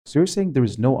So you're saying there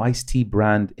is no iced tea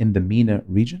brand in the MENA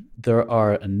region? There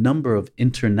are a number of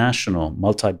international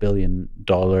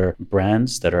multi-billion-dollar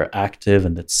brands that are active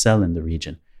and that sell in the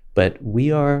region. But we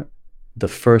are the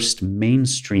first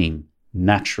mainstream,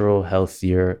 natural,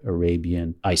 healthier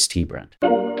Arabian iced tea brand.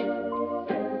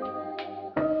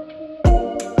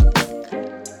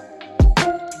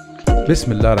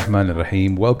 Bismillah ar-Rahman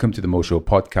ar-Rahim. Welcome to the Mo Show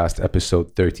podcast,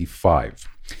 episode 35.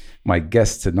 My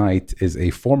guest tonight is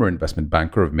a former investment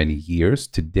banker of many years.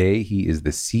 Today, he is the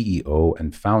CEO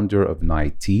and founder of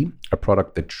Nai Tea, a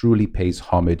product that truly pays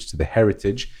homage to the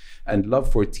heritage and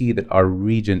love for tea that our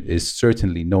region is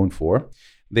certainly known for.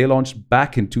 They launched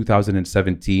back in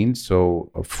 2017,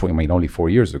 only 4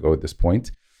 years ago at this point.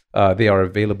 They are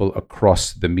available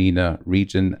across the MENA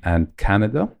region and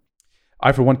Canada.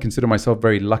 I, for one, consider myself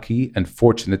very lucky and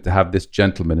fortunate to have this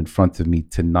gentleman in front of me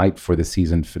tonight for the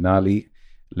season finale.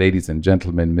 Ladies and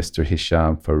gentlemen, Mr.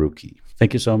 Hisham El-Farouki.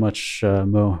 Thank you so much,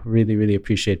 Mo. Really, really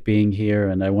appreciate being here.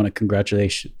 And I want to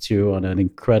congratulate you on an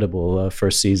incredible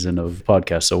first season of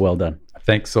podcast. So well done.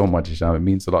 Thanks so much, Hisham. It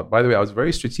means a lot. By the way, I was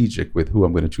very strategic with who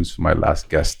I'm going to choose for my last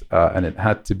guest. And it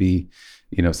had to be,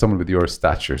 someone with your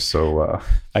stature. So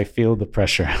I feel the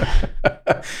pressure.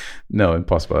 No,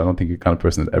 impossible. I don't think you're the kind of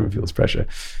person that ever feels pressure.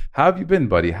 How have you been,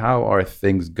 buddy? How are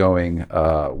things going?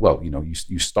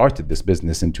 You started this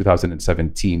business in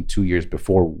 2017, 2 years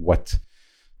before what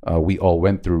we all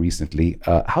went through recently.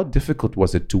 How difficult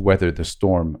was it to weather the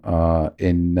storm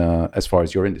as far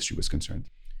as your industry was concerned?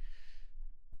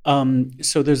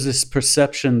 So there's this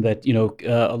perception that,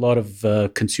 a lot of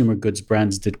consumer goods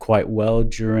brands did quite well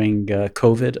during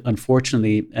COVID,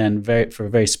 unfortunately, and for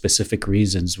very specific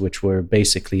reasons, which were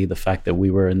basically the fact that we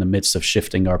were in the midst of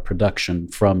shifting our production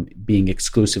from being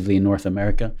exclusively in North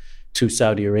America to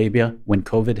Saudi Arabia when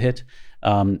COVID hit.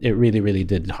 It really, really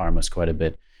did harm us quite a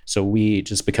bit. So we,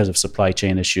 just because of supply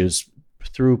chain issues,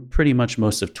 through pretty much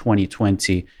most of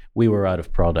 2020, we were out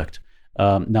of product.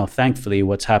 Now, thankfully,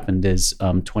 what's happened is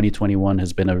 2021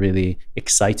 has been a really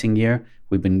exciting year.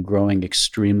 We've been growing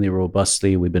extremely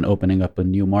robustly. We've been opening up in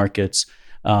new markets.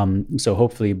 So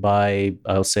hopefully by,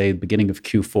 I'll say, beginning of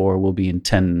Q4, we'll be in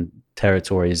 10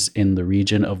 territories in the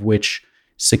region, of which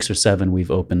 6 or 7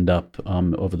 we've opened up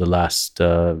over the last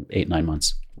 8-9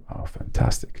 months. Oh,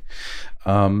 fantastic.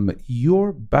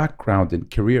 Your background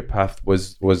and career path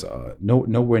was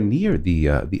nowhere near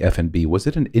the F&B. Was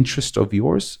it an interest of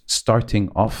yours starting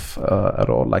off at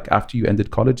all? Like after you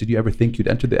ended college, did you ever think you'd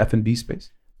enter the F&B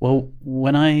space? Well,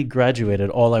 when I graduated,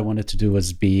 all I wanted to do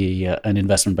was be an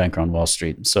investment banker on Wall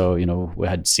Street. So, we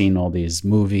had seen all these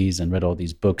movies and read all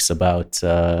these books about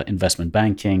investment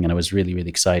banking, and I was really, really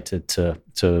excited to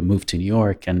move to New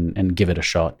York and give it a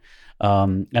shot.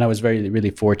 And I was very, really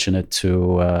fortunate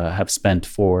to have spent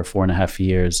 4.5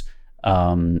 years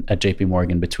at JP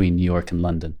Morgan between New York and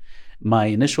London. My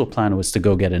initial plan was to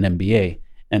go get an MBA.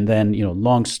 And then,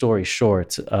 long story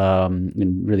short,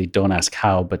 and really don't ask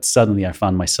how, but suddenly I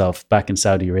found myself back in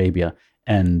Saudi Arabia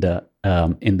and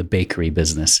in the bakery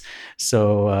business.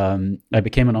 So I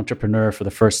became an entrepreneur for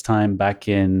the first time back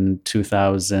in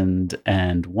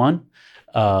 2001.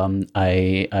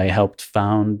 I helped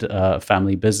found a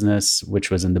family business, which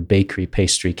was in the bakery,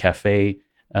 pastry, cafe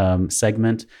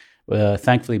segment.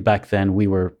 Thankfully, back then we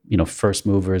were, first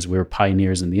movers. We were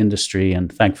pioneers in the industry, and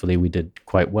thankfully we did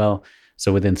quite well.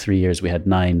 So within 3 years, we had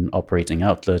 9 operating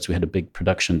outlets. We had a big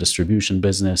production distribution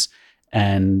business,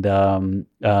 and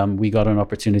we got an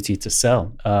opportunity to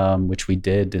sell, which we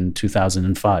did in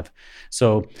 2005.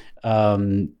 So,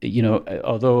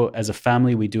 although as a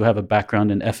family we do have a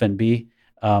background in F&B,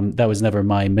 that was never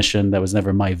my mission. That was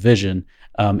never my vision.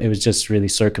 It was just really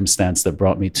circumstance that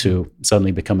brought me to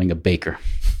suddenly becoming a baker.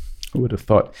 Who would have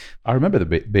thought? I remember the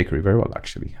bakery very well,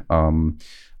 actually.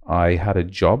 I had a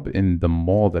job in the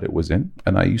mall that it was in,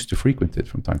 and I used to frequent it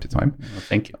from time to time. Oh,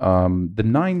 thank you. The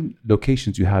 9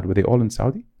 locations you had, were they all in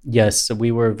Saudi? Yes, so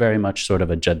we were very much sort of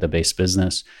a Jeddah-based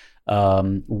business.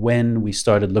 When we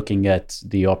started looking at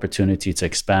the opportunity to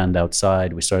expand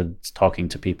outside, we started talking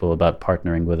to people about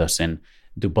partnering with us in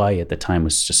Dubai. At the time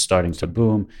was just starting to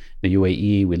boom. The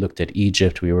UAE, we looked at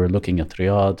Egypt, we were looking at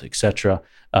Riyadh, etc.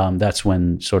 That's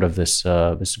when sort of this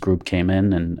group came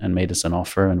in and made us an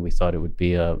offer, and we thought it would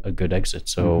be a good exit.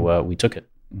 So we took it.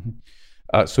 Mm-hmm.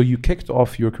 So you kicked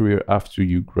off your career after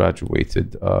you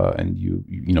graduated, and you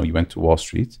went to Wall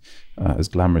Street, as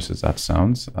glamorous as that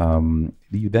sounds.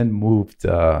 You then moved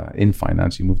in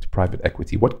finance. You moved to private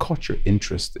equity. What caught your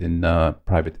interest in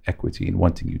private equity and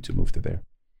wanting you to move to there?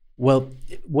 Well,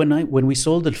 when we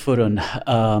sold Al-Furun,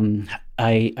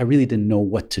 I really didn't know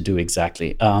what to do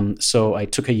exactly. So I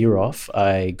took a year off.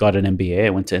 I got an MBA. I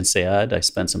went to INSEAD. I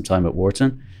spent some time at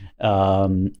Wharton.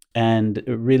 And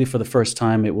really for the first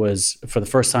time, I was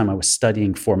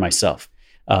studying for myself.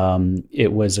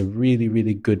 It was a really,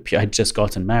 really good, I'd just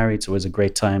gotten married, so it was a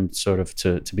great time sort of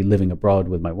to be living abroad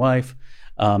with my wife.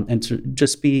 And to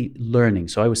just be learning.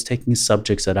 So I was taking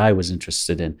subjects that I was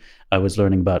interested in. I was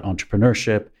learning about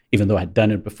entrepreneurship, even though I'd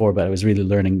done it before, but I was really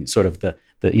learning sort of the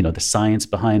science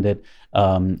behind it.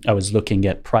 I was looking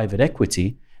at private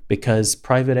equity because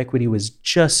private equity was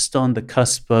just on the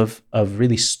cusp of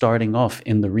really starting off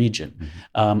in the region.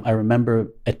 Mm-hmm. I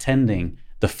remember attending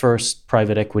the first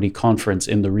private equity conference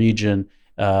in the region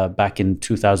back in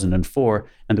 2004,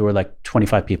 and there were like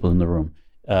 25 people in the room.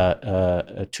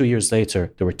 2 years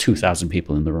later, there were 2,000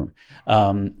 people in the room.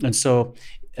 And so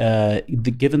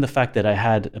given the fact that I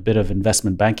had a bit of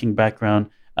investment banking background,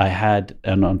 I had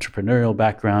an entrepreneurial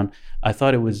background, I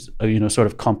thought it was, sort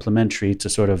of complementary to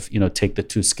sort of, take the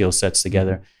two skill sets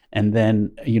together and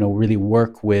then, really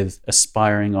work with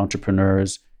aspiring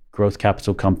entrepreneurs, growth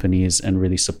capital companies, and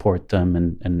really support them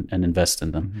and invest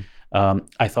in them. Mm-hmm.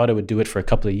 I thought I would do it for a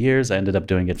couple of years. I ended up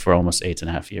doing it for almost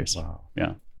 8.5 years. Wow.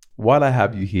 Yeah. While I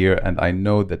have you here, and I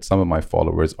know that some of my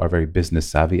followers are very business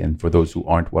savvy, and for those who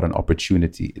aren't, what an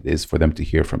opportunity it is for them to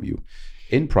hear from you.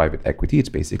 In private equity, it's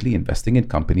basically investing in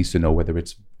companies to know whether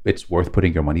it's worth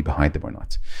putting your money behind them or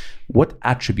not. What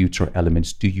attributes or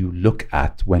elements do you look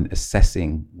at when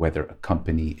assessing whether a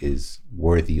company is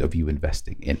worthy of you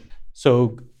investing in?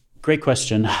 So, great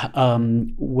question.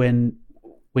 When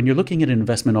you're looking at an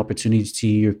investment opportunity,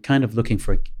 you're kind of looking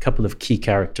for a couple of key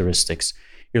characteristics.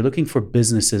 You're looking for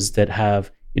businesses that have,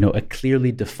 a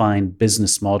clearly defined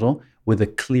business model with a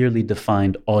clearly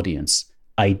defined audience.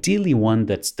 Ideally one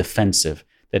that's defensive,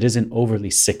 that isn't overly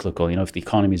cyclical. If the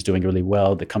economy is doing really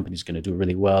well, the company's going to do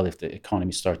really well. If the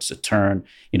economy starts to turn,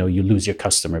 you lose your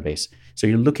customer base. So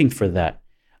you're looking for that.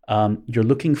 You're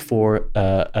looking for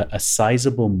a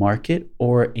sizable market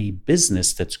or a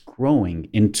business that's growing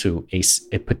into a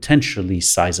potentially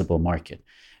sizable market,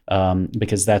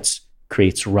 because that's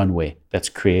creates runway,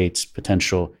 that creates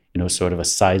potential, sort of a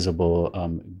sizable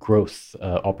growth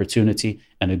opportunity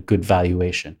and a good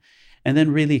valuation. And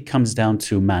then really it comes down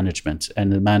to management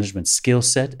and the management skill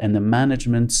set and the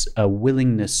management's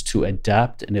willingness to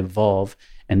adapt and evolve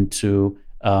and to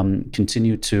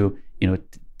continue to,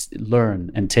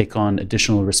 learn and take on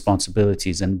additional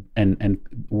responsibilities and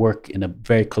work in a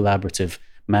very collaborative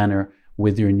manner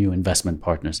with your new investment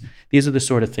partners. These are the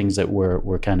sort of things that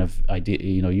we're kind of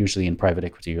usually in private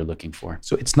equity you're looking for.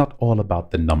 So it's not all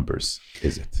about the numbers,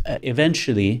 is it?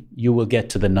 Eventually, you will get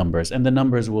to the numbers, and the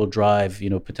numbers will drive,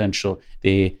 potential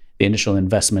the initial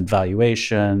investment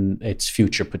valuation, its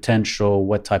future potential,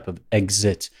 what type of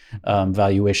exit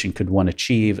valuation could one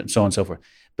achieve, and so on and so forth.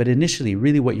 But initially,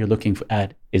 really what you're looking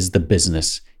at is the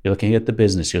business. You're looking at the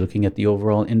business, you're looking at the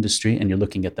overall industry, and you're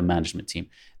looking at the management team.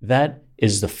 That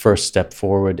is the first step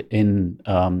forward in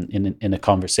a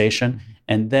conversation.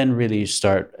 And then really you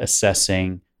start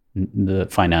assessing the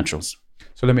financials.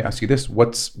 So let me ask you this.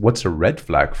 What's a red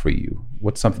flag for you?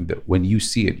 What's something that when you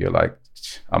see it, you're like,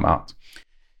 I'm out?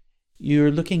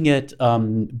 You're looking at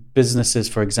businesses,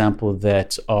 for example,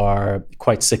 that are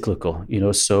quite cyclical.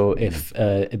 So if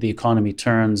the economy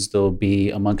turns, they'll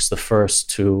be amongst the first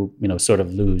to, sort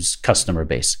of lose customer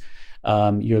base.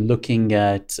 You're looking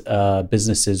at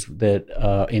businesses that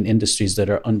in industries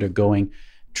that are undergoing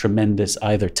tremendous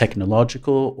either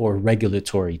technological or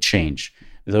regulatory change.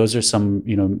 Those are some,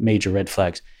 major red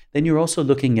flags. Then you're also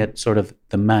looking at sort of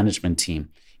the management team.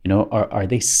 Are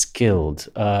they skilled?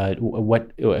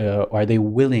 What are they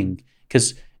willing?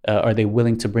 Because are they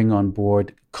willing to bring on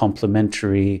board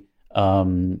complementary,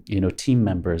 team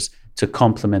members to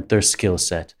complement their skill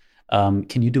set?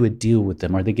 Can you do a deal with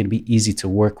them? Are they going to be easy to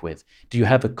work with? Do you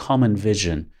have a common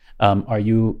vision?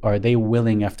 Are they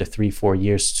willing after 3-4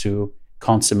 years to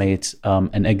consummate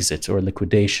an exit or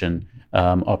liquidation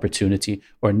opportunity?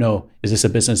 Or no, is this a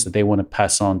business that they want to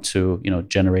pass on to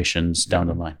generations down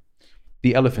the line?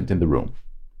 The elephant in the room.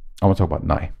 I want to talk about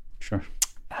Nye. Sure.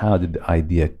 How did the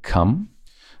idea come?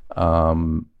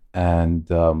 It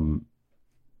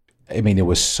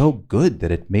was so good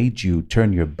that it made you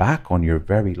turn your back on your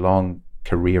very long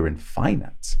career in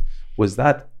finance. Was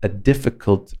that a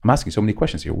difficult, I'm asking so many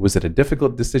questions here. Was it a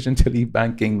difficult decision to leave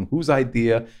banking? Whose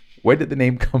idea? Where did the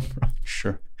name come from?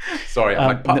 Sure. Sorry,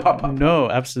 I'm like, No,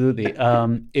 absolutely.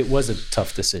 It was a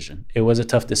tough decision.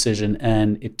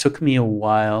 And it took me a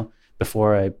while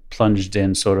before I plunged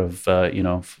in sort of,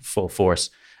 full force.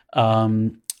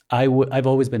 I've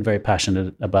always been very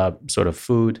passionate about sort of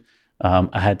food.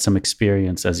 I had some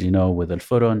experience, as you know, with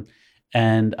Al-Furun.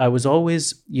 And I was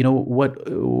always, whenever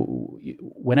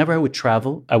I would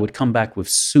travel, I would come back with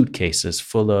suitcases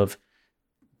full of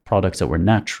products that were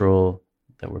natural,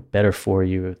 that were better for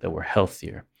you, that were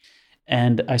healthier.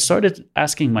 And I started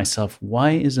asking myself,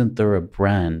 why isn't there a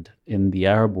brand in the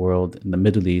Arab world, in the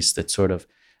Middle East, that sort of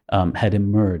had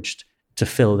emerged to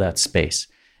fill that space?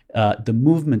 The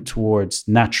movement towards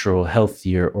natural,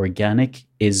 healthier, organic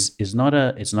is not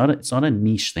a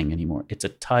niche thing anymore. It's a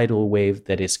tidal wave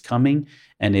that is coming,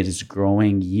 and it is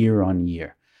growing year on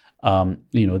year.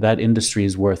 That industry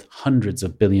is worth hundreds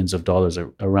of billions of dollars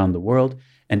around the world,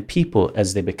 and people,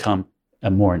 as they become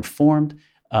more informed,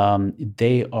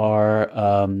 they're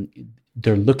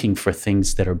looking for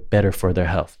things that are better for their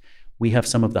health. We have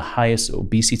some of the highest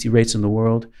obesity rates in the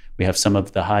world. We have some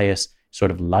of the highest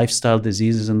sort of lifestyle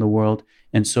diseases in the world.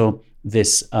 And so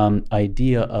this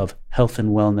idea of health and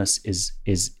wellness is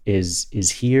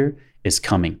here, is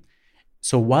coming.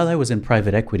 So while I was in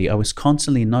private equity, I was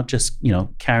constantly not just,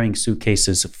 carrying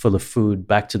suitcases full of food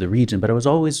back to the region, but I was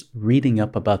always reading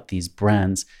up about these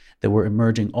brands that were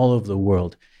emerging all over the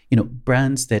world.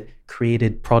 Brands that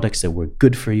created products that were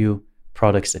good for you,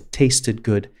 products that tasted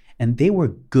good, and they were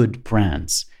good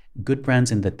brands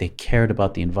in that they cared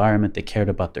about the environment, they cared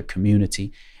about their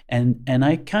community. And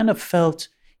I kind of felt,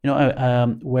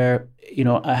 where,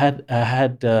 I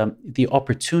had the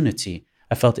opportunity.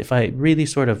 I felt if I really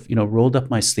sort of, rolled up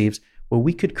my sleeves, well,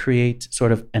 we could create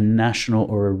sort of a national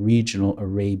or a regional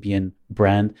Arabian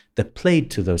brand that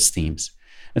played to those themes.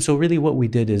 And so really what we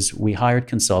did is we hired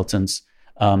consultants.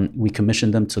 We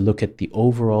commissioned them to look at the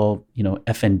overall,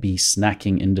 F&B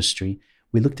snacking industry.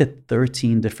 We looked at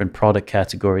 13 different product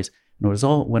categories. And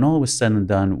when all was said and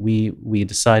done, we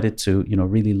decided to,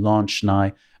 really launch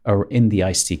Nye in the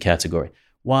iced tea category.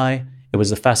 Why? It was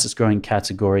the fastest growing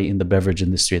category in the beverage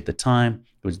industry at the time.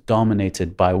 It was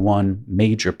dominated by one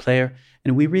major player.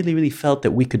 And we really, really felt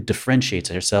that we could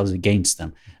differentiate ourselves against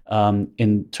them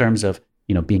in terms of,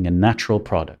 being a natural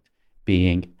product,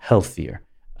 being healthier,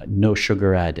 no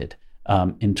sugar added,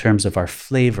 in terms of our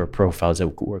flavor profiles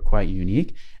that were quite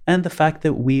unique, and the fact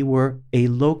that we were a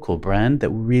local brand that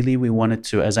really we wanted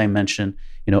to, as I mentioned,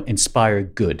 inspire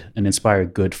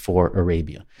good for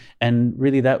Arabia. And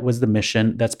really that was the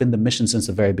mission. That's been the mission since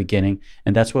the very beginning,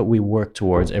 and that's what we work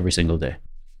towards every single day.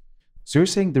 So you're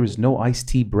saying there is no iced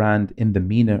tea brand in the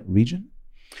MENA region?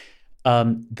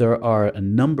 There are a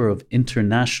number of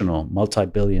international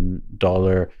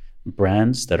multi-billion-dollar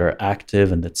brands that are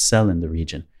active and that sell in the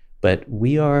region. But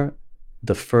we are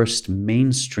the first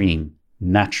mainstream,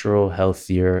 natural,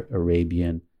 healthier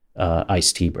Arabian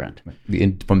iced tea brand.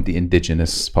 From the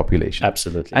indigenous population.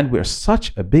 Absolutely. And we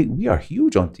are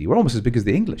huge on tea. We're almost as big as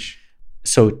the English.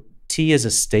 So tea is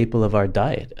a staple of our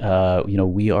diet.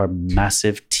 We are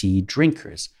massive tea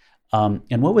drinkers.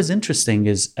 And what was interesting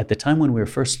is at the time when we were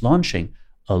first launching,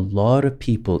 a lot of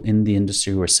people in the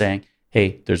industry were saying,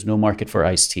 hey, there's no market for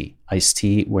iced tea. Iced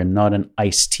tea, we're not an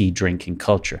iced tea drinking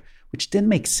culture, which didn't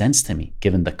make sense to me,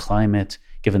 given the climate,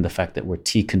 given the fact that we're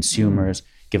tea consumers,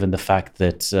 given the fact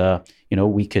that,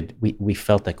 we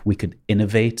felt like we could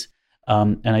innovate.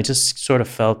 And I just sort of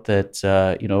felt that,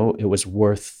 it was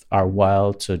worth our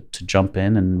while to jump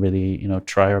in and really,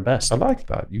 try our best. I like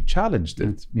that. You challenged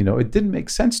it. It didn't make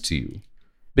sense to you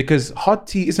because hot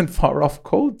tea isn't far off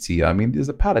cold tea. I mean, there's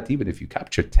a palate, even if you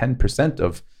capture 10%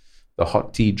 of the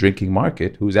hot tea drinking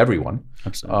market, who's everyone.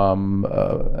 Absolutely.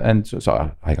 And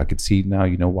so I could see now,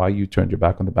 why you turned your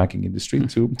back on the banking industry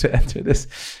to enter this.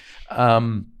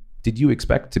 Did you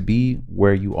expect to be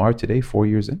where you are today, 4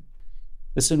 years in?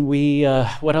 Listen,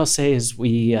 what I'll say is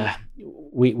we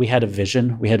had a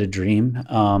vision, we had a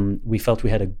dream. We felt we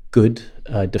had a good,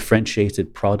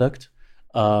 differentiated product.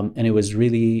 And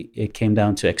it came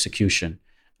down to execution.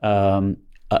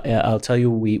 I'll tell you,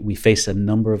 we faced a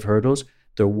number of hurdles.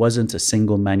 There wasn't a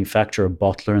single manufacturer or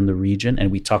bottler in the region,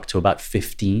 and we talked to about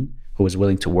 15 who was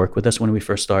willing to work with us when we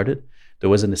first started. There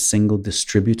wasn't a single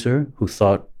distributor who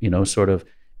thought, sort of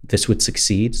this would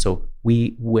succeed. So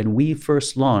when we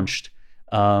first launched,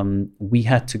 we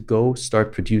had to go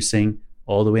start producing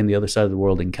all the way on the other side of the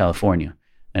world in California.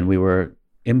 And we were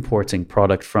importing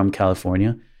product from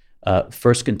California.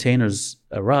 First containers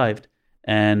arrived,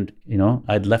 and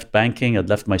I'd left banking, I'd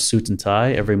left my suit and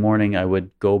tie. Every morning I would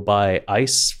go buy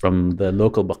ice from the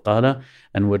local baqala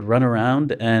and would run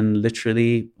around and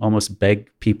literally almost beg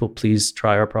people, please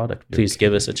try our product, please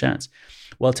give us a chance.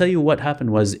 Well, I'll tell you what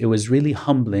happened was it was really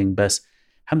humbling, but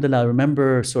alhamdulillah, I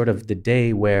remember sort of the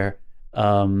day where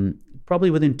probably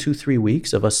within 2-3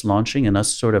 weeks of us launching and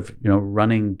us sort of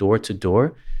running door to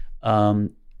door,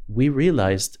 we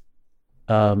realized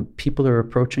people are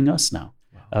approaching us now.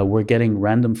 We're getting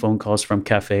random phone calls from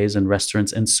cafes and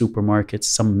restaurants and supermarkets,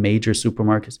 some major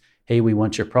supermarkets. Hey, we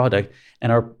want your product.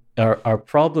 And our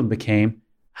problem became,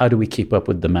 how do we keep up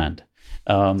with demand?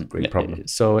 Great problem.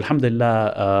 So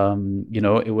alhamdulillah,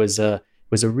 it was a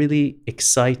really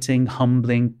exciting,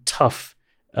 humbling, tough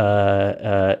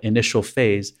initial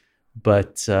phase.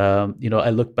 But I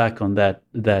look back on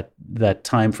that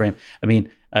time frame. I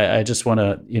mean, I just want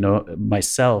to,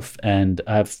 myself, and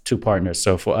I have two partners.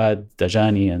 So Fuad,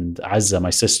 Dajani, and Azza, my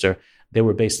sister, they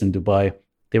were based in Dubai.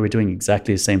 They were doing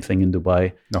exactly the same thing in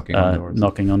Dubai,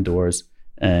 knocking on doors.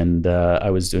 And I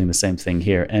was doing the same thing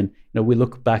here. And we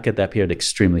look back at that period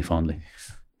extremely fondly.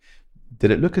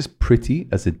 Did it look as pretty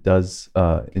as it does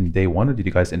in day one, or did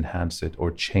you guys enhance it or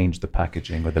change the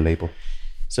packaging or the label?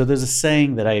 So there's a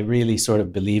saying that I really sort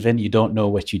of believe in: you don't know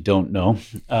what you don't know.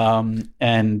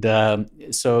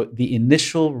 So the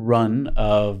initial run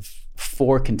of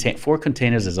four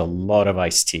containers is a lot of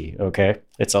iced tea, okay?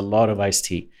 It's a lot of iced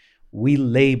tea. We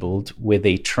labeled with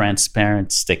a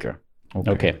transparent sticker,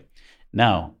 okay?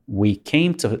 Now, we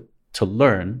came to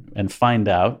learn and find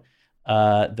out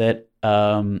that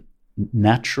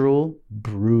natural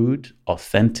brewed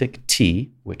authentic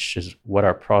tea, which is what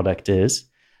our product is,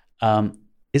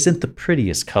 isn't the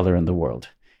prettiest color in the world.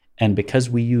 And because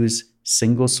we use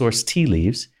single source tea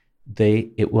leaves,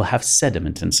 it will have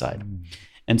sediment inside.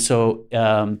 And so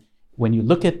when you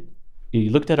looked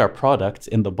at our product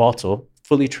in the bottle,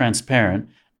 fully transparent,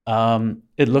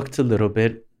 it looked a little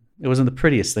bit, it wasn't the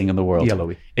prettiest thing in the world.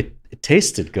 Yellowy. It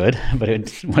tasted good, but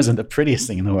it wasn't the prettiest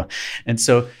thing in the world. And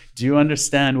so do you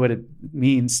understand what it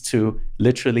means to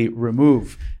literally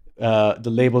remove the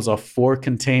labels of 4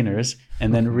 containers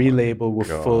and then relabel with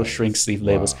full shrink sleeve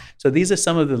labels? So these are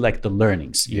some of the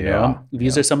learnings, you know.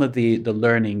 These are some of the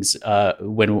learnings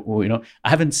when I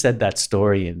haven't said that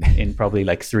story in probably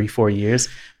 3-4 years,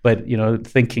 but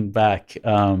thinking back,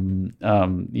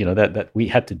 that we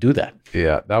had to do that.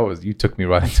 Yeah, you took me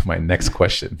right into my next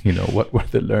question. What were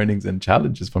the learnings and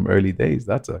challenges from early days?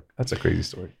 That's a crazy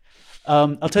story.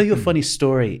 I'll tell you a funny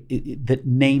story. That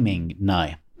naming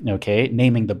Nye. Okay,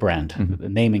 naming the brand.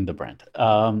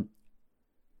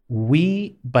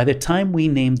 By the time we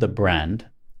named the brand,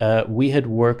 we had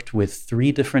worked with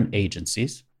 3 different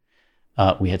agencies.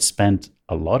 We had spent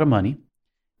a lot of money.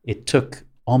 It took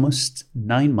almost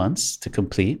 9 months to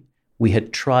complete. We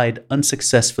had tried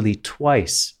unsuccessfully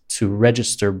twice to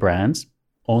register brands,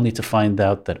 only to find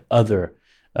out that other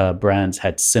brands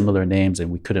had similar names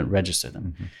and we couldn't register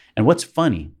them. And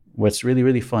what's really,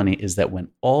 really funny is that when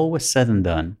all was said and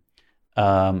done,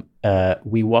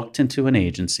 we walked into an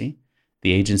agency.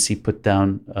 The agency put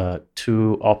down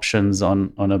 2 options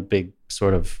on a big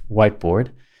sort of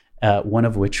whiteboard, one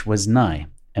of which was Nye.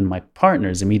 And my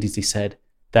partners immediately said,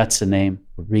 that's a name,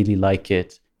 we really like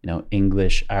it.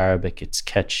 English, Arabic, it's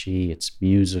catchy, it's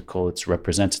musical, it's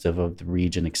representative of the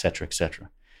region, etc., etc.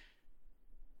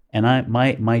 And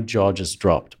my jaw just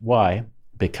dropped. Why?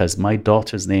 Because my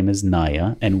daughter's name is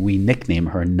Naya, and we nickname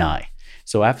her Nye.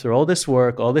 So after all this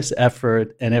work, all this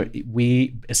effort, and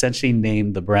we essentially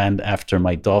named the brand after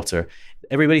my daughter.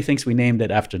 Everybody thinks we named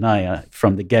it after Naya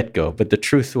from the get-go, but the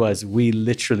truth was we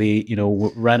literally,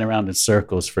 ran around in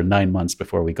circles for 9 months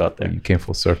before we got there. You came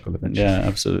full circle eventually. Yeah,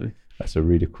 absolutely. That's a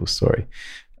really cool story.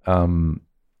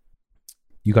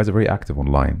 You guys are very active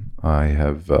online. I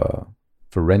have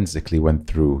forensically went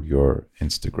through your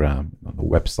Instagram on the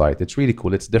website. It's really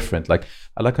cool. It's different. I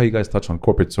like how you guys touch on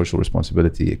corporate social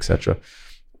responsibility, etc.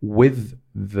 With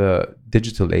the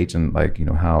digital age and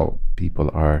how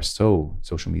people are so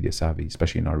social media savvy,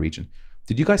 especially in our region.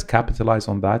 Did you guys capitalize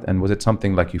on that? And was it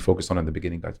something you focused on in the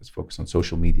beginning, guys, was focused on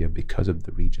social media because of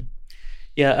the region?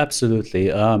 Yeah, absolutely.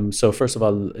 So first of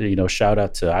all, shout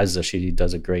out to Azza. She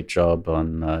does a great job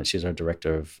she's our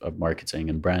director of marketing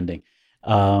and branding.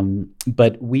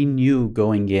 But we knew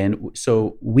going in,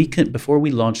 so before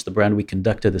we launched the brand, we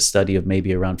conducted a study of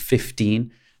maybe around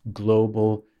 15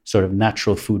 global sort of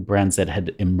natural food brands that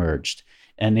had emerged.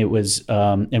 And it was,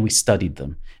 and we studied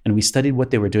them, and we studied what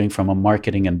they were doing from a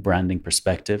marketing and branding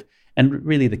perspective. And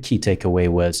really the key takeaway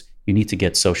was you need to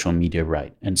get social media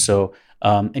right. And so,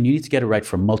 and you need to get it right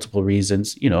for multiple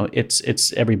reasons.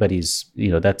 It's everybody's,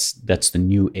 that's the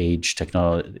new age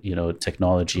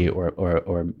technology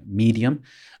or medium.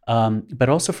 But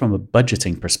also from a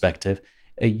budgeting perspective,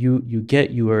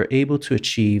 you are able to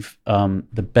achieve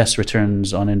the best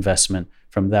returns on investment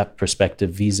from that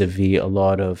perspective vis-a-vis a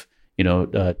lot of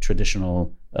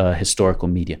traditional historical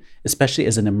media, especially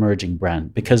as an emerging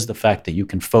brand, because the fact that you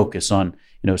can focus on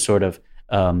you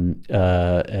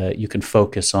can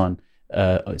focus on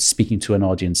speaking to an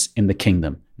audience in the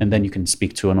kingdom, and then you can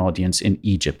speak to an audience in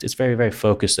Egypt. It's very, very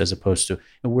focused, as opposed to,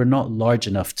 we're not large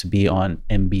enough to be on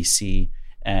NBC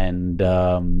and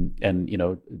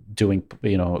doing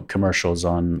commercials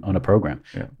on a program.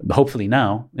 Yeah. Hopefully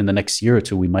now, in the next year or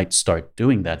two, we might start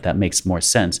doing that. That makes more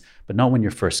sense, but not when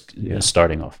you're first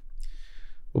starting off.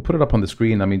 We'll put it up on the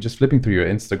screen. I mean, just flipping through your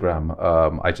Instagram,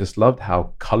 I just loved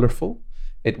how colorful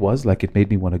it was. Like, it made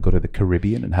me want to go to the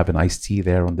Caribbean and have an iced tea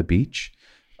there on the beach.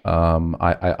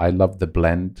 I love the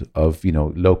blend of,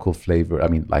 local flavor. I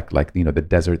mean, like the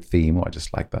desert theme. I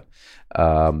just like that.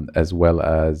 As well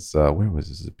as, where was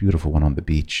this? A beautiful one on the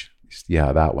beach.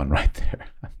 Yeah, that one right there.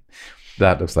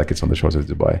 That looks like it's on the shores of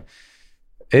Dubai.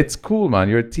 It's cool, man.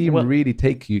 Your team really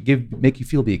make you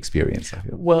feel the experience, I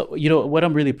feel. Well, what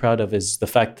I'm really proud of is the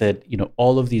fact that,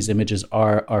 all of these images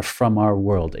are from our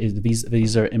world.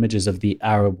 These are images of the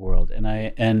Arab world.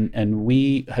 And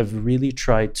we have really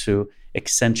tried to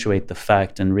accentuate the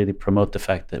fact and really promote the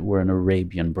fact that we're an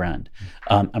Arabian brand.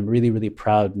 I'm really, really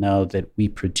proud now that we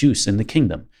produce in the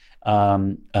kingdom.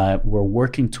 We're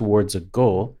working towards a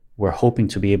goal. We're hoping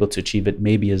to be able to achieve it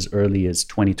maybe as early as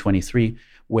 2023,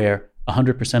 where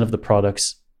 100% of the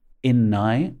products in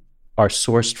NAI are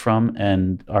sourced from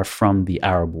and are from the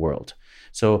Arab world.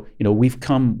 So, we've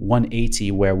come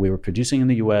 180 where we were producing in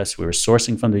the US, we were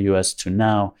sourcing from the US, to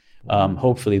now,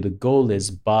 hopefully the goal is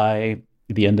by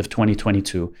the end of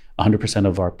 2022, 100%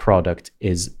 of our product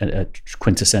is a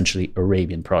quintessentially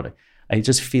Arabian product. I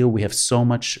just feel we have so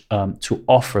much to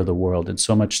offer the world and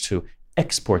so much to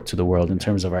export to the world in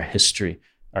terms of our history,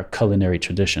 our culinary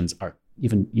traditions,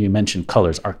 even you mentioned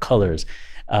colors, our colors,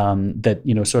 that,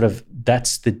 sort of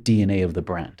that's the DNA of the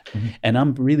brand. Mm-hmm. And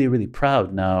I'm really, really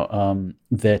proud now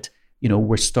that,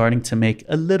 we're starting to make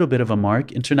a little bit of a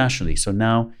mark internationally. So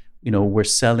now, we're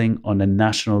selling on a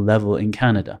national level in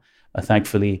Canada.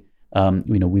 Thankfully,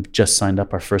 we've just signed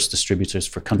up our first distributors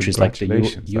for countries like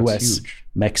the US,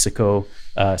 Mexico,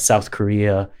 South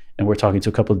Korea, and we're talking to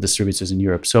a couple of distributors in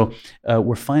Europe. So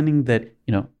we're finding that,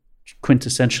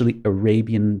 quintessentially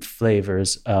Arabian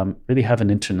flavors really have an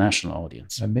international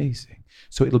audience. Amazing.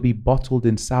 So it'll be bottled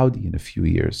in Saudi in a few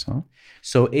years, huh?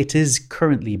 So it is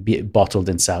currently bottled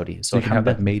in Saudi. So you can have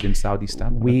that made in Saudi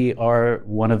stamp? We are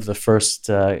one of the first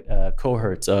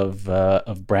cohorts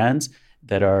of brands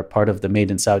that are part of the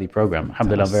Made in Saudi program.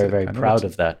 Alhamdulillah, I'm very, very proud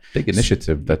of that. Big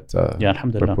initiative that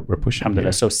alhamdulillah. We're pushing. Alhamdulillah.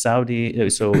 Here. So Saudi,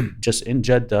 just in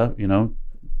Jeddah,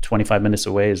 25 minutes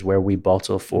away is where we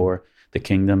bottle for the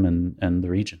kingdom and the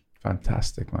region.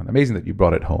 Fantastic, man. Amazing that you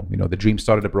brought it home. The dream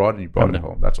started abroad and you brought it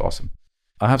home. That's awesome.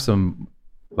 I have some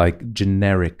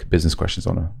generic business questions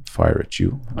I want to fire at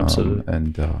you. Absolutely.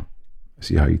 And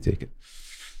see how you take it.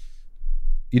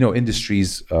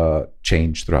 Industries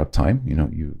change throughout time.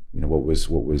 What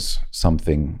was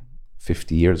something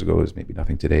 50 years ago is maybe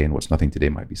nothing today, and what's nothing today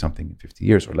might be something in 50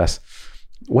 years or less.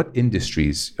 What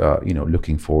industries,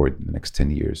 looking forward in the next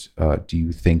 10 years, do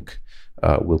you think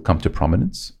will come to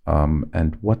prominence?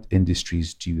 And what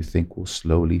industries do you think will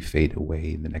slowly fade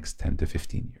away in the next 10 to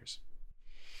 15 years?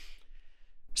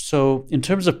 So in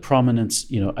terms of prominence,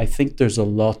 I think there's a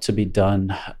lot to be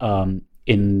done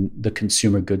in the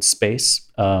consumer goods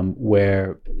space,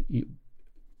 where new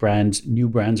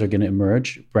brands are going to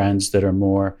emerge, brands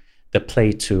that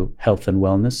play to health and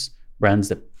wellness, brands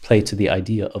that play to the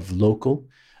idea of local,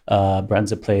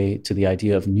 brands that play to the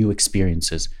idea of new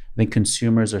experiences. I think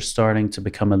consumers are starting to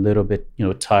become a little bit,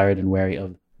 tired and wary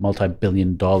of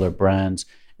multi-billion-dollar brands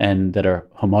and that are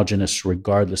homogenous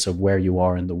regardless of where you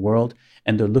are in the world.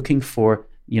 And they're looking for,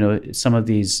 some of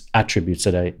these attributes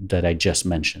that I just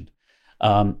mentioned.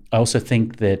 I also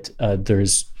think that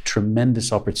there's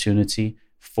tremendous opportunity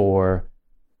for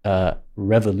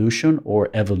revolution or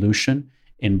evolution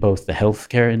in both the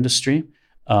healthcare industry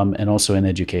and also in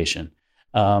education.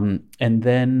 And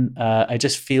then I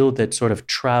just feel that sort of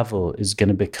travel is going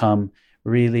to become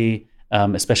really,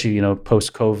 especially,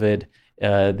 post-COVID,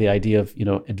 the idea of,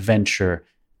 adventure,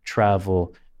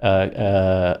 travel,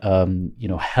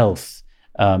 health,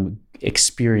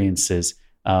 experiences.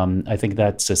 I think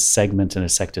that's a segment and a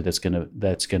sector that's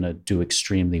gonna do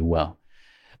extremely well.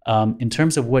 In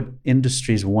terms of what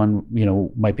industries one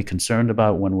might be concerned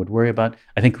about, one would worry about,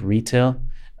 I think retail.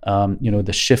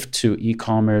 The shift to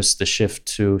e-commerce, the shift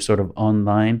to sort of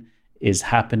online is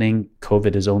happening.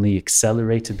 COVID has only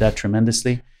accelerated that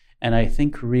tremendously, and I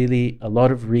think really a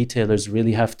lot of retailers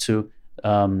really have to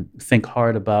think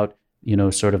hard about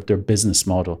sort of their business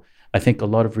model. I think a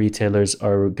lot of retailers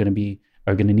are going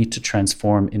to need to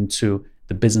transform into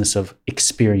the business of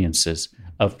experiences,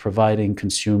 of providing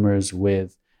consumers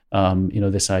with,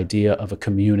 this idea of a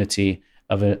community,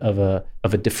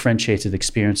 of a differentiated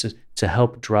experiences to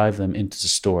help drive them into the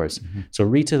stores. So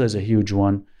retail is a huge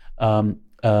one.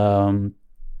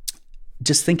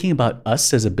 Just thinking about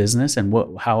us as a business and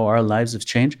how our lives have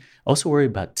changed. Also worry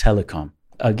about telecom.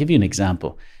 I'll give you an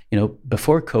example.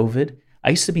 Before COVID, I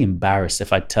used to be embarrassed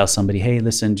if I'd tell somebody, hey,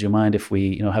 listen, do you mind if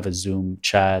we, have a Zoom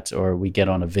chat or we get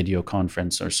on a video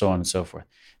conference or so on and so forth.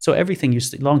 So everything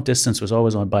long distance was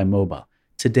always on by mobile.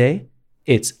 Today,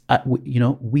 it's,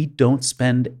 we don't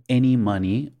spend any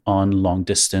money on long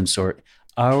distance, or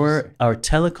our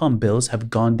telecom bills have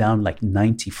gone down like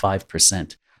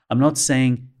 95%. I'm not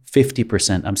saying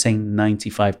 50%, I'm saying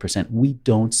 95%. We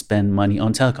don't spend money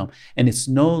on telecom. And it's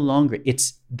no longer,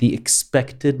 it's the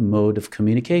expected mode of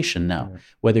communication now. Right.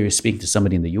 Whether you're speaking to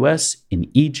somebody in the US, in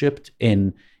Egypt,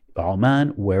 in Oman,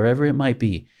 wherever it might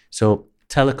be. So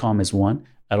telecom is one.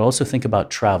 I'd also think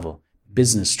about travel,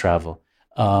 business travel.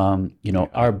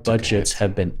 Our budgets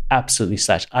have been absolutely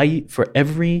slashed. I used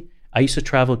to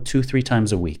travel 2-3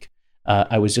 times a week.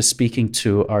 I was just speaking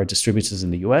to our distributors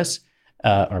in the US,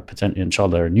 our potential,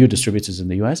 inshallah, our new distributors in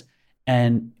the US,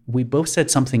 and we both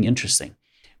said something interesting.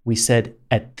 We said,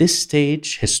 at this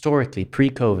stage, historically,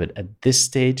 pre-COVID, at this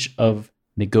stage of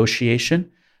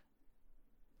negotiation,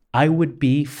 I would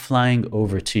be flying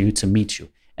over to you to meet you.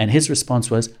 And his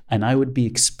response was, and I would be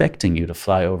expecting you to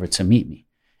fly over to meet me.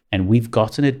 And we've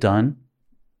gotten it done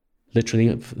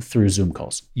literally through Zoom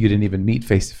calls. You didn't even meet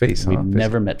face to face. We've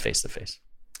never met face to face.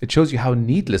 It shows you how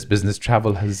needless business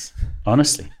travel has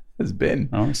been.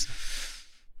 Honestly,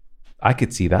 I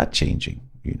could see that changing.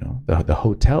 The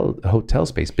hotel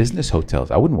space, business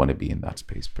hotels. I wouldn't want to be in that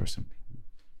space personally.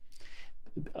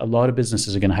 A lot of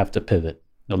businesses are going to have to pivot.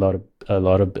 A lot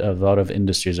of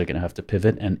industries are going to have to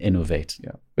pivot and innovate.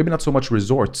 Yeah, maybe not so much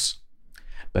resorts.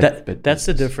 But that's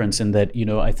the difference in that,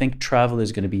 I think travel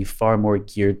is going to be far more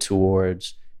geared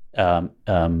towards,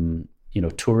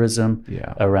 tourism,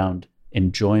 around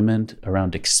enjoyment,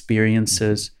 around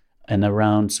experiences, and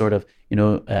around sort of,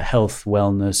 health,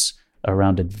 wellness,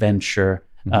 around adventure.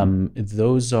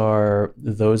 Those are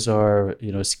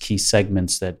key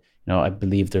segments that, I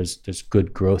believe there's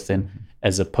good growth in,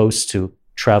 as opposed to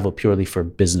travel purely for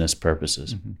business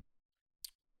purposes.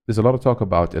 There's a lot of talk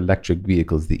about electric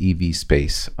vehicles, the EV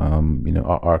space.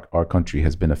 Our country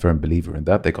has been a firm believer in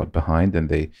that. They got behind and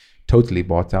they totally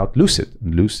bought out Lucid.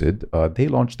 And Lucid, they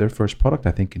launched their first product,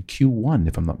 I think, in Q1,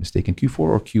 if I'm not mistaken, Q4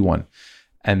 or Q1.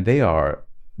 And they are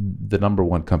the number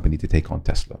one company to take on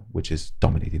Tesla, which is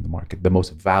dominating the market, the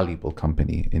most valuable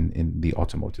company in the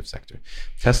automotive sector.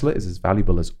 Tesla is as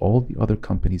valuable as all the other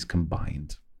companies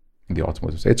combined in the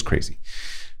automotive sector. It's crazy.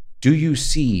 Do you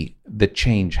see the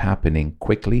change happening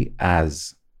quickly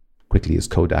as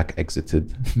Kodak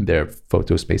exited their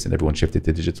photo space and everyone shifted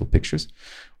to digital pictures?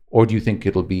 Or do you think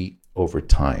it'll be over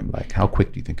time? Like, how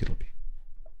quick do you think it'll be?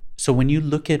 So when you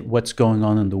look at what's going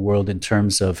on in the world in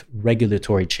terms of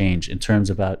regulatory change, in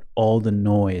terms about all the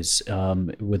noise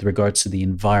with regards to the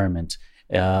environment,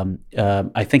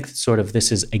 I think sort of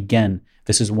this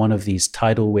is one of these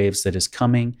tidal waves that is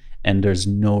coming and there's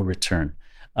no return.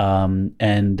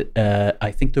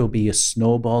 I think there will be a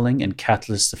snowballing and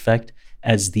catalyst effect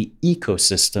as the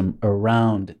ecosystem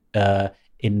around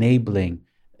enabling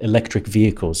electric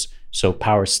vehicles, so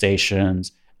power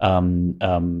stations,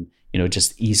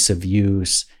 just ease of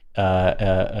use,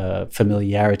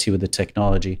 familiarity with the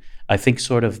technology. I think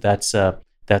sort of that's a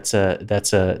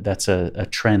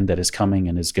trend that is coming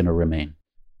and is going to remain.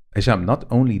 Hisham, not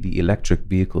only the electric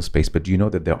vehicle space, but do you know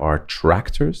that there are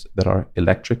tractors that are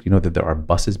electric? You know that there are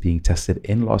buses being tested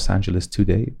in Los Angeles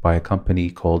today by a company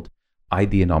called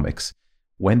Ideanomics.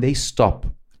 When they stop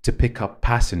to pick up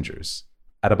passengers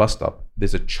at a bus stop,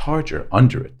 there's a charger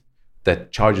under it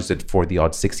that charges it for the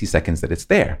odd 60 seconds that it's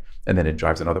there. And then it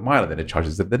drives another mile and then it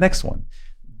charges it the next one.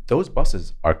 Those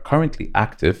buses are currently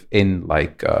active in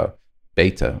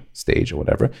beta stage or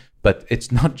whatever, but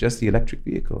it's not just the electric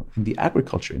vehicle. In the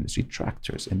agriculture industry,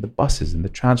 tractors, in the buses, in the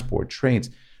transport, trains.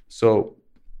 So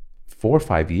 4 or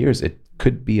 5 years, it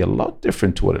could be a lot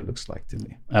different to what it looks like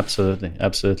today.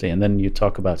 Absolutely. And then you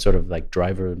talk about sort of like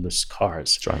driverless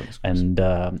cars. And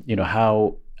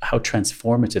how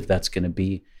transformative that's going to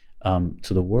be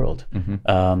to the world.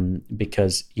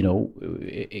 Because,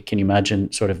 can you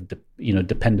imagine sort of,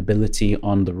 dependability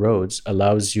on the roads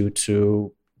allows you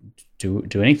to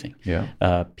do anything.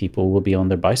 Yeah. People will be on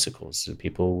their bicycles.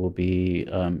 People will be,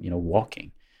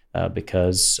 walking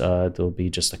because there'll be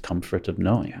just a comfort of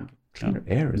knowing. Yeah. Cleaner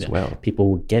air as well. People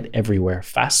will get everywhere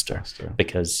faster.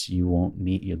 Because you'll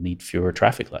need fewer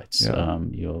traffic lights. Yeah.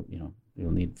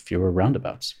 You'll need fewer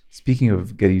roundabouts.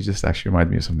 You just actually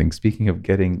reminded me of something. Speaking of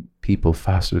getting people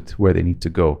faster to where they need to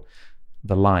go,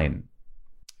 the line,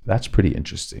 that's pretty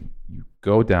interesting. You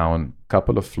go down a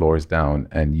couple of floors down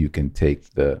and you can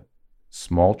take the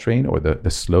small train or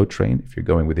the slow train if you're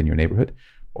going within your neighborhood,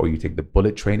 or you take the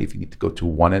bullet train if you need to go to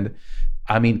one end.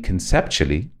 I mean,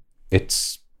 conceptually,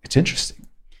 it's interesting.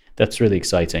 That's really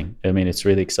exciting. I mean, it's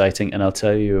really exciting. And I'll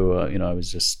tell you, I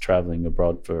was just traveling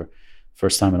abroad for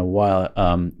first time in a while.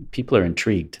 People are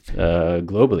intrigued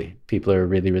globally. People are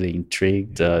really, really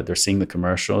intrigued. They're seeing the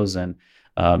commercials, and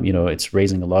it's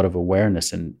raising a lot of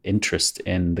awareness and interest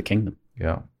in the kingdom.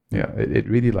 Yeah. It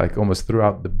really like almost threw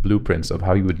out the blueprints of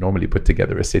how you would normally put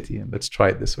together a city, and let's try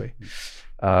it this way.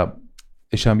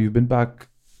 Hisham, you've been back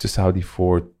to Saudi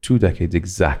for 2 decades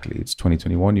exactly. It's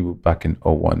 2021. You were back in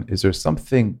 2001. Is there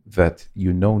something that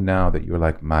you know now that you're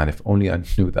like, man, if only I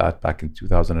knew that back in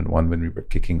 2001 when we were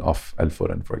kicking off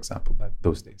Al-Furan, for example,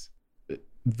 those days?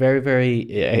 Very, very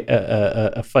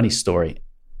a funny story.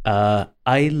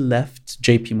 I left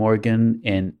JP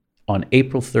Morgan on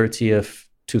April 30th,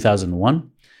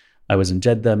 2001. I was in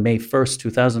Jeddah May 1st,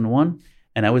 2001,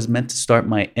 and I was meant to start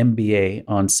my MBA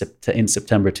in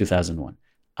September 2001.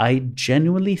 I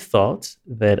genuinely thought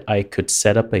that I could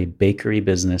set up a bakery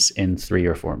business in 3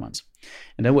 or 4 months.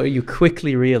 And then what you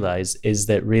quickly realize is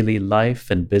that really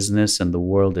life and business and the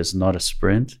world is not a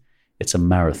sprint, it's a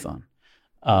marathon.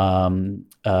 And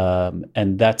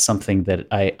that's something that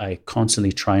I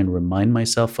constantly try and remind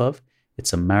myself of.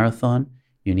 It's a marathon.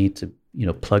 You need to,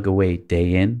 plug away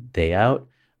day in, day out.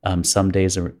 Some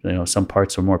days are, some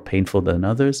parts are more painful than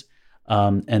others.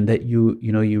 And that you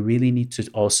really need to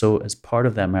also, as part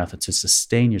of that marathon, to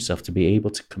sustain yourself, to be able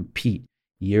to compete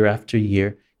year after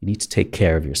year, you need to take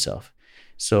care of yourself.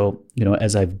 So,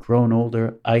 as I've grown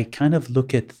older, I kind of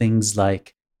look at things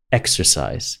like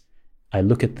exercise. I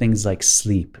look at things like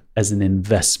sleep as an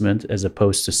investment, as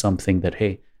opposed to something that,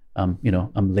 hey,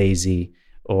 I'm lazy,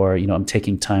 or, I'm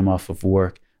taking time off of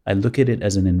work. I look at it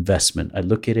as an investment. I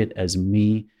look at it as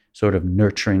me sort of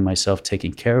nurturing myself,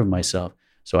 taking care of myself,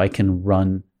 so I can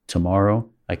run tomorrow,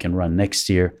 I can run next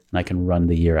year, and I can run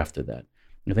the year after that.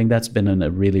 I think that's been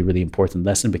a really, really important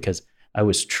lesson, because I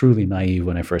was truly naive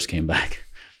when I first came back.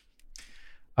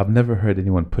 I've never heard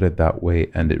anyone put it that way,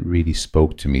 and it really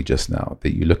spoke to me just now,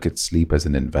 that you look at sleep as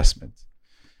an investment.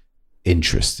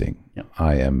 Interesting. Yeah.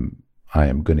 I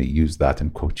am going to use that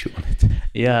and quote you on it.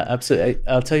 Yeah, absolutely.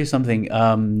 I'll tell you something.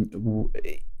 I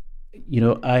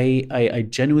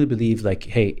genuinely believe, like,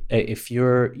 hey, if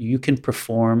you can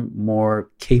perform more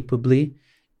capably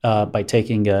by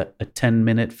taking a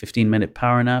 10-minute, 15-minute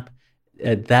power nap,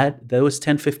 those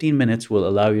 10, 15 minutes will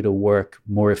allow you to work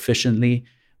more efficiently,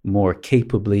 more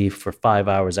capably for 5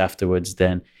 hours afterwards.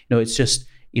 Then, it's just,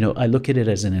 I look at it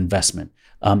as an investment.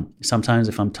 Sometimes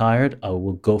if I'm tired, I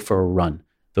will go for a run.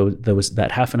 That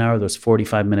half an hour, those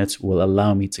 45 minutes will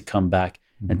allow me to come back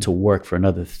and to work for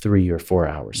another 3 or 4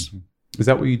 hours. Mm-hmm. Is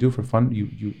that what you do for fun?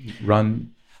 You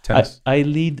run tennis? I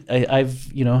lead a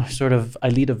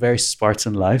very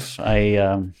Spartan life. I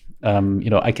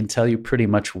can tell you pretty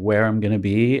much where I'm going to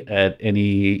be at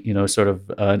any,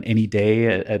 any day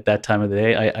at that time of the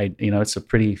day. It's a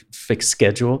pretty fixed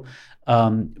schedule.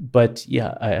 But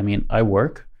yeah, I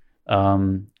work.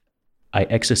 I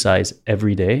exercise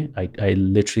every day. I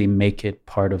literally make it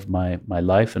part of my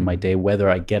life and my day, whether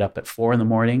I get up at 4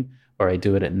 a.m. or I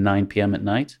do it at 9 p.m. at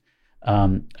night.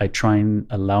 I try and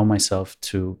allow myself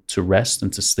to rest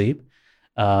and to sleep.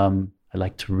 I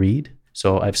like to read.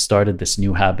 So I've started this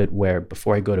new habit where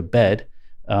before I go to bed,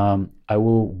 I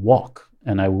will walk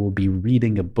and I will be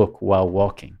reading a book while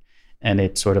walking. And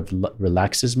it sort of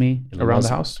relaxes me. Around the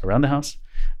house? Around the house.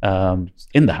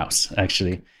 In the house,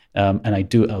 actually. And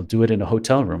I'll do it in a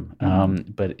hotel room,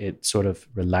 but it sort of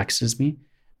relaxes me.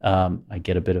 I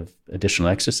get a bit of additional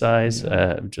exercise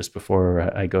just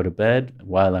before I go to bed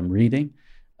while I'm reading.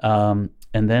 And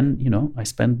then, I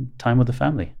spend time with the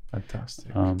family.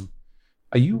 Fantastic.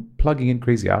 Are you plugging in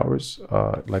crazy hours?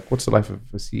 What's the life of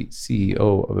a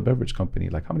CEO of a beverage company?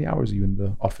 Like, how many hours are you in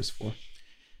the office for?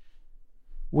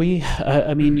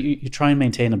 You try and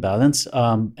maintain a balance,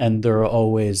 and there are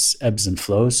always ebbs and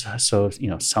flows. So,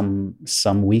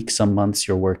 some weeks, some months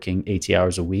you're working 80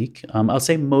 hours a week. I'll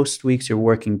say most weeks you're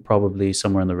working probably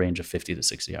somewhere in the range of 50 to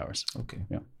 60 hours. Okay.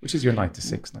 Yeah. Which is your 9 to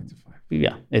 6, 9 to 5.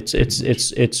 Yeah,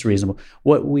 it's reasonable.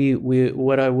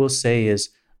 What I will say is,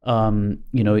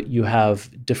 you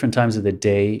have different times of the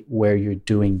day where you're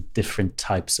doing different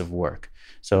types of work.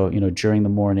 So, during the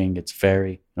morning, it's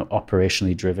very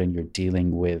operationally driven. You're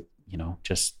dealing with,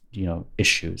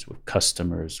 issues with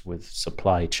customers, with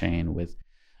supply chain,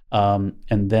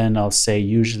 and then I'll say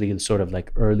usually sort of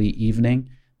like early evening,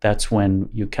 that's when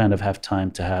you kind of have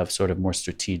time to have sort of more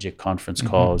strategic conference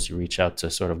calls. You reach out to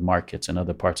sort of markets in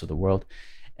other parts of the world.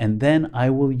 And then I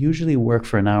will usually work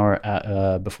for an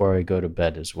hour before I go to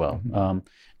bed as well.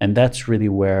 And that's really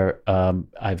where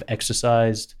I've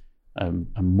exercised. I'm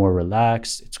more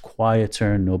relaxed. It's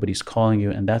quieter. Nobody's calling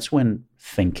you. And that's when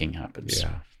thinking happens.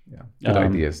 Yeah. Good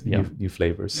ideas, new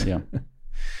flavors. Yeah.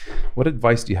 What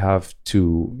advice do you have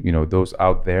to, those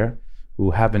out there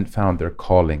who haven't found their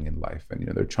calling in life, and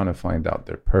they're trying to find out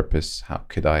their purpose? How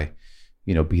could I,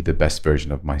 be the best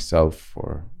version of myself,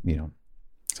 or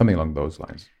something along those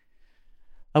lines?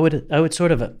 I would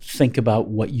sort of think about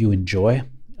what you enjoy,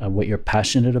 what you're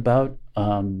passionate about.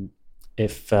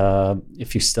 If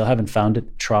you still haven't found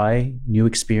it, try new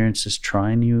experiences,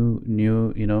 try new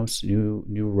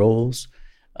roles.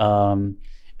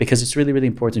 Because it's really, really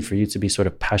important for you to be sort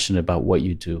of passionate about what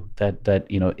you do.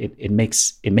 It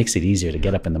makes it easier to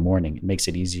get up in the morning. It makes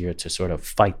it easier to sort of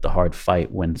fight the hard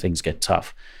fight when things get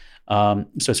tough. So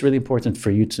it's really important for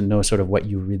you to know sort of what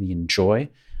you really enjoy,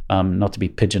 not to be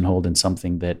pigeonholed in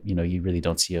something that you really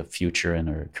don't see a future in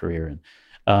or a career in.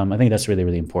 I think that's really,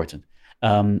 really important.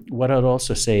 What I'd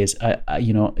also say is,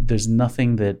 there's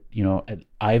nothing that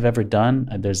I've ever done.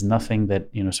 There's nothing that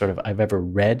sort of I've ever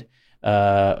read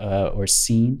or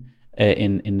seen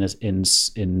in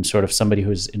sort of somebody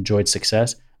who's enjoyed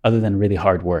success, other than really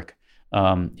hard work.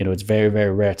 It's very,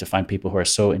 very rare to find people who are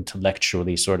so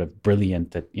intellectually sort of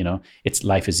brilliant that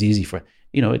life is easy for.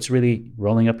 It's really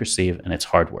rolling up your sleeve, and it's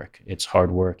hard work. It's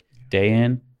hard work day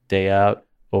in, day out,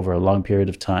 over a long period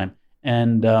of time,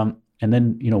 and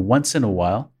then once in a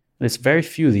while. It's very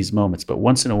few of these moments, but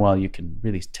once in a while you can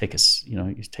really take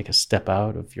a step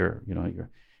out of your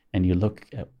and you look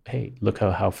at, hey, look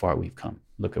how far we've come.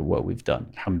 Look at what we've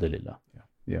done. Alhamdulillah.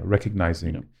 Yeah.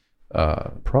 Recognizing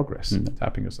progress,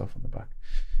 tapping yourself on the back.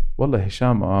 Wallah,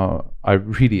 Hisham, I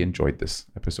really enjoyed this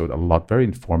episode a lot. Very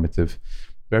informative,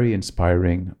 very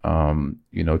inspiring.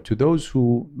 To those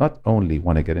who not only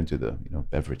want to get into the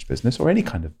beverage business or any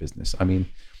kind of business. I mean,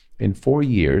 in 4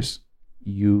 years,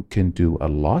 you can do a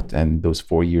lot, and those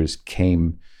 4 years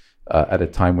came at a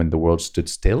time when the world stood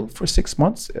still for 6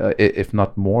 months, if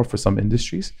not more for some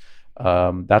industries.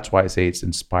 That's why I say it's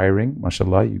inspiring.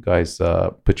 MashaAllah, you guys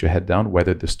put your head down,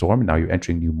 weathered the storm. Now you're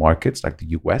entering new markets like the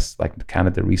US, like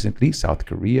Canada recently, South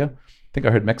Korea. I think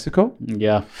I heard Mexico.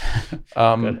 Yeah.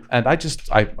 And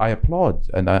I applaud,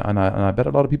 and I bet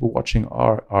a lot of people watching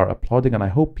are applauding, and I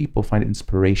hope people find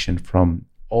inspiration from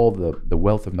all the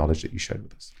wealth of knowledge that you shared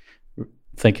with us.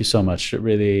 Thank you so much.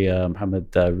 Really,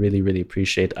 Mohammed, really, really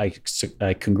appreciate.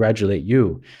 I congratulate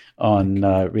you on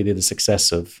really the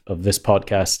success of this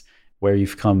podcast. Where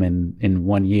you've come in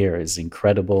 1 year is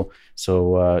incredible.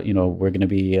 So, we're going to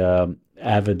be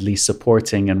avidly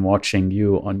supporting and watching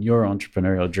you on your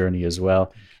entrepreneurial journey as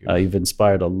well. You've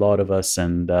inspired a lot of us,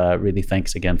 and really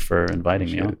thanks again for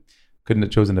inviting me on. Couldn't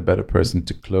have chosen a better person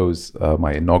to close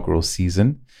my inaugural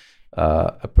season.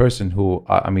 A person who,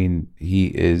 he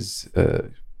is,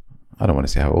 I don't want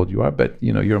to say how old you are, but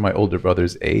you're my older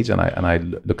brother's age, and I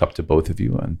look up to both of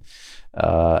you, and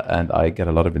I get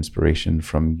a lot of inspiration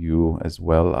from you as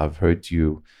well. I've heard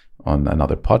you on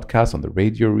another podcast on the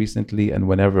radio recently, and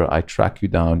whenever I track you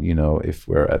down, if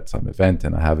we're at some event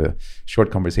and I have a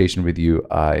short conversation with you,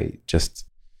 I just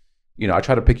I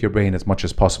try to pick your brain as much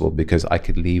as possible, because I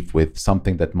could leave with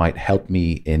something that might help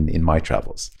me in my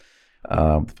travels.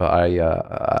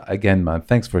 Again, man,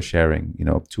 thanks for sharing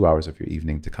 2 hours of your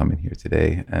evening to come in here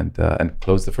today and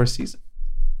close the first season.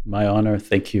 My honor.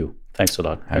 Thank you. Thanks a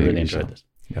lot. I really enjoyed this.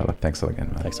 Yeah, thanks again,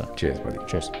 man. Thanks a lot. Cheers, buddy.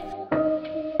 Cheers.